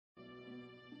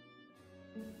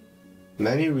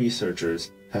many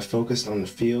researchers have focused on the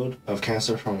field of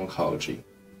cancer pharmacology.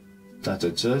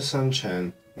 Dr.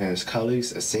 Zhe-Sheng and his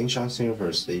colleagues at St. John's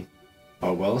University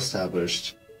are well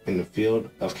established in the field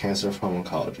of cancer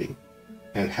pharmacology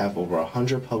and have over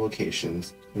 100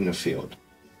 publications in the field.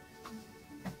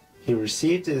 He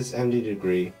received his MD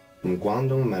degree from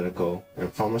Guangdong Medical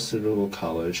and Pharmaceutical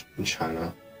College in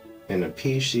China and a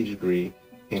PhD degree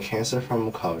in cancer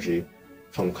pharmacology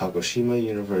from Kagoshima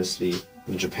University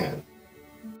in Japan.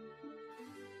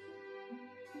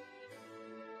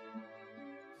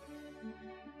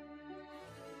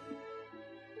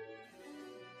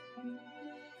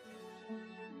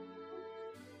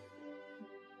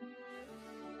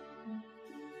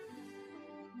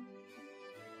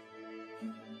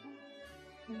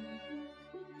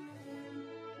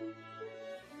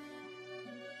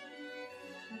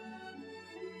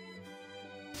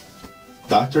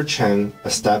 Dr. Chen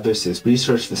established his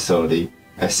research facility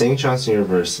at St. John's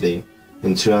University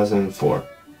in 2004.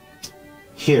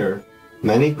 Here,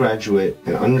 many graduate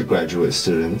and undergraduate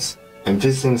students and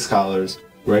visiting scholars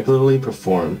regularly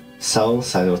perform cell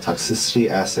cytotoxicity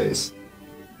assays.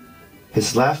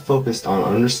 His lab focused on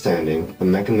understanding the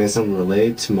mechanism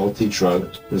related to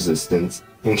multidrug resistance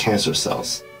in cancer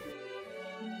cells.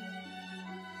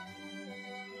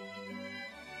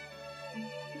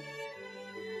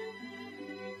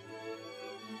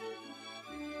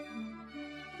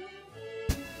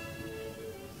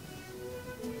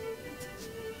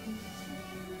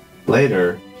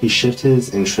 Later, he shifted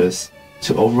his interest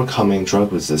to overcoming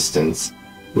drug resistance,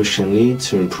 which can lead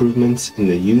to improvements in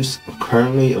the use of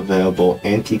currently available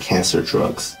anti-cancer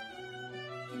drugs.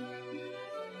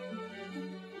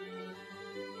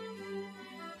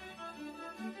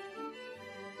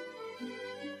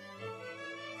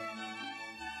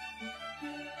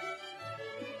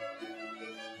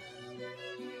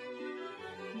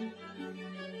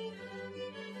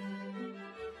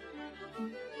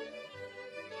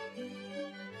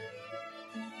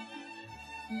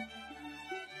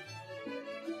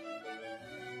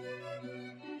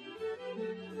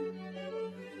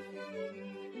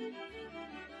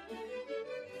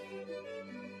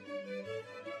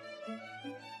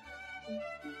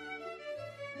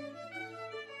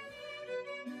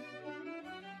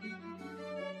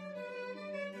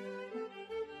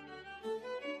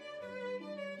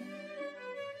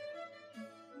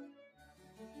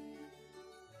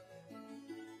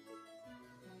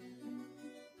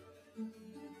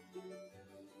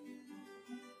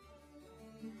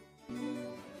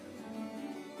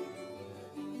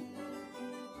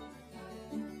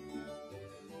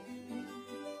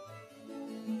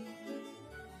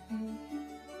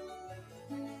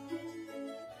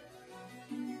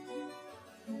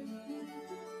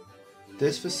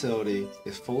 This facility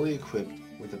is fully equipped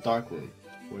with a darkroom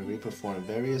where we perform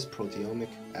various proteomic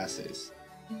assays.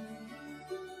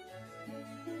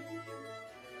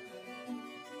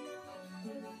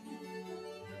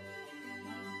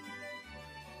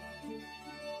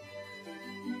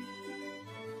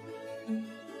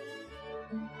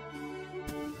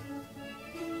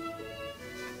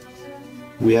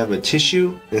 We have a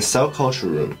tissue and cell culture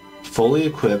room fully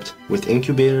equipped with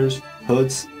incubators,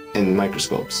 hoods, and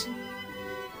microscopes.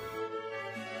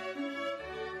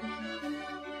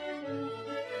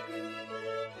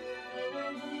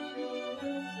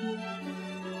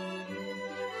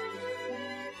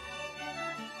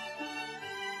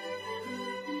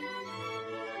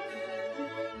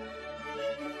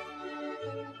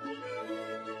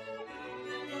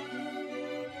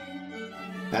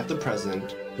 At the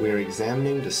present, we are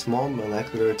examining the small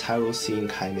molecular tyrosine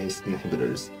kinase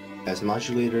inhibitors as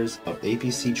modulators of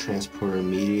APC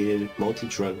transporter-mediated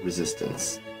multidrug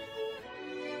resistance.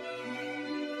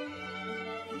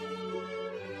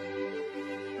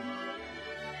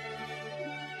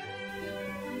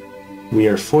 We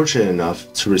are fortunate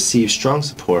enough to receive strong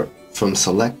support from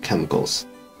Selleck Chemicals.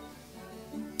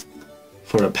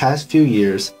 For the past few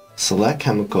years, Selleck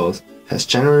Chemicals has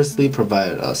generously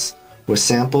provided us with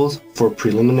samples for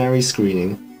preliminary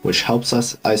screening, which helps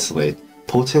us isolate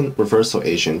potent reversal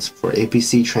agents for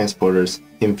APC transporters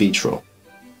in vitro.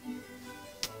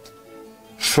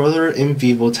 Further in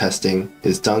vivo testing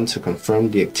is done to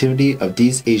confirm the activity of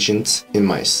these agents in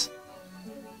mice.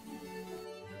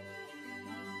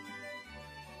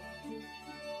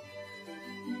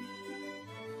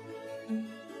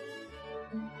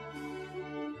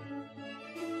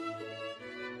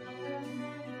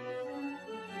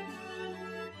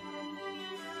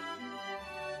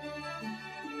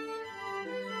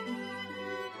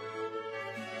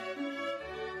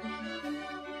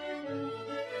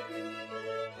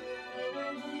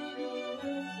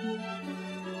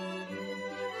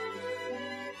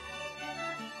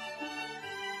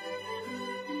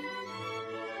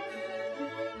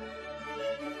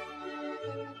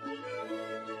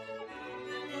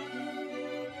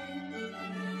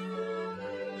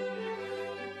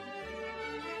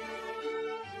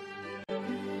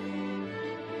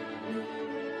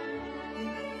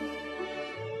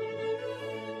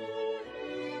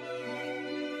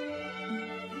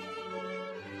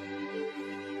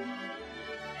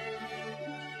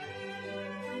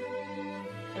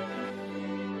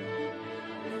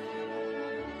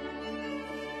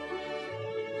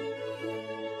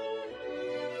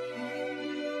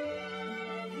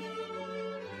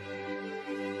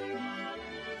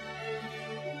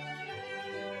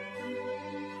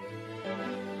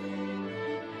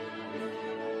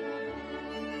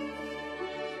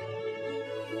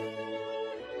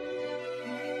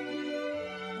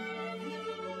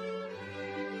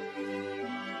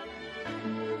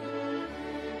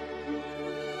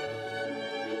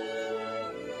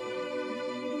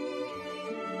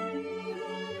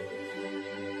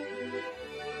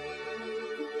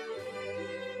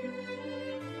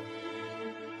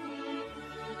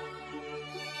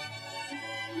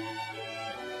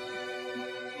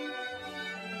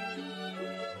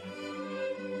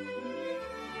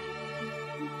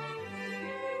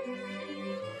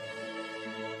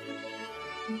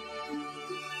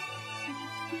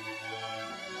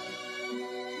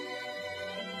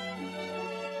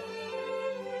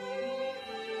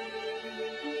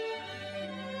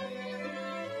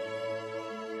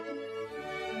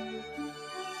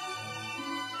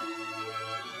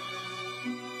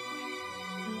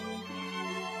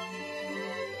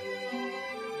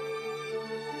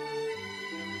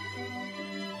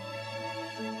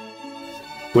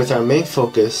 With our main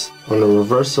focus on the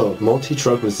reversal of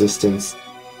multidrug resistance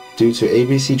due to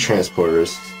ABC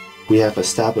transporters, we have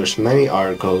established many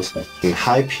articles in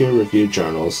high peer-reviewed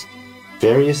journals,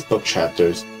 various book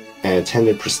chapters, and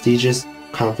attended prestigious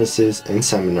conferences and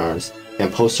seminars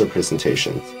and poster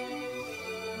presentations.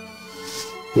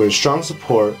 With strong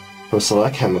support from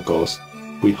Selleck Chemicals,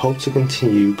 we hope to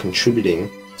continue contributing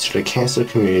to the cancer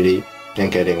community and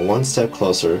getting one step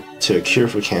closer to a cure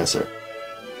for cancer.